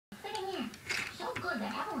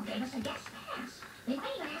that everyone gave us a guest pass. They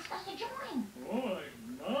might even ask us to join. Boy,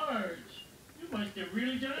 Marge, you must have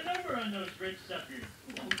really done a number on those rich suckers.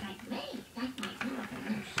 Don't thank me. Thank my beautiful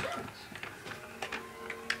new suit.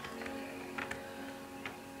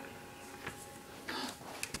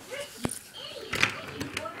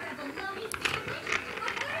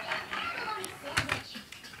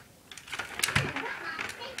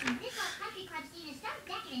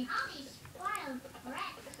 And all these spoiled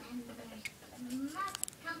brats and their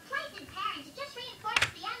complacent parents, it just reinforces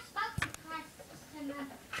the unspoken custom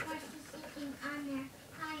horses sitting on their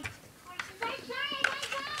high horses. I'm sorry, I gotta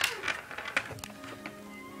go!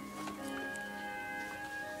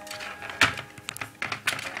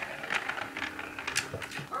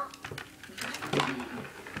 Oh,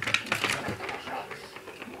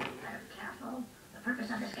 better careful. The purpose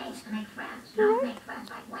of this game is to make friends, not make friends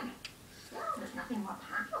like women. Still, there's nothing more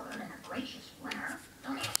popular than a gracious winner.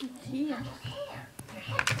 Don't ask me here. Your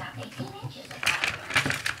head's about 18 inches above.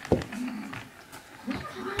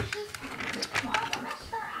 All the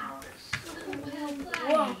rest are ours.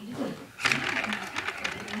 Well played.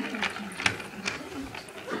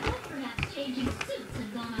 I hope perhaps changing suits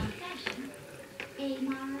have gone out of fashion. Hey,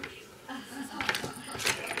 Marge?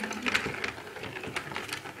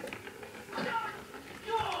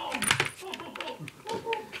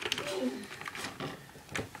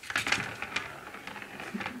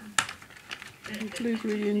 Blue's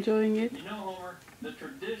really enjoying it. You know, Homer, the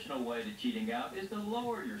traditional way to cheating out is to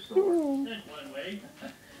lower your score. That's one way.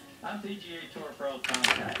 I'm PGA Tour Pro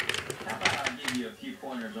Contact. How about I give you a few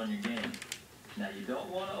pointers on your game? Now, you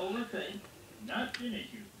don't want to overthink. Not an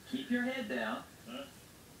issue. Keep your head down. Huh?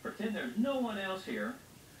 Pretend there's no one else here.